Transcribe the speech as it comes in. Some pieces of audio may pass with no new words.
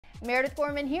Meredith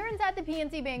Gorman here inside the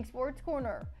PNC Bank Sports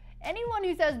Corner. Anyone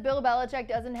who says Bill Belichick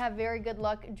doesn't have very good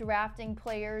luck drafting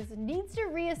players needs to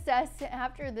reassess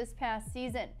after this past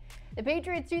season. The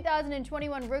Patriots'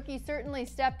 2021 rookie certainly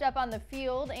stepped up on the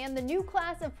field, and the new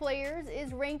class of players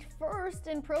is ranked first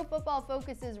in Pro Football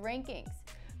Focus's rankings.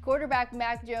 Quarterback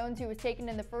Mac Jones, who was taken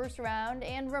in the first round,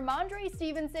 and Ramondre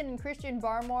Stevenson and Christian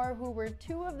Barmore, who were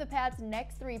two of the Pats'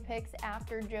 next three picks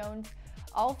after Jones,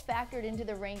 all factored into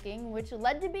the ranking, which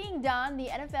led to being donned the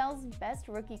NFL's best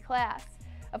rookie class.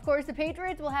 Of course, the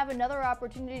Patriots will have another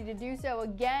opportunity to do so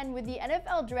again with the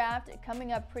NFL draft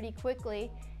coming up pretty quickly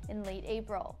in late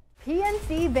April.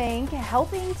 PNC Bank,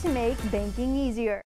 helping to make banking easier.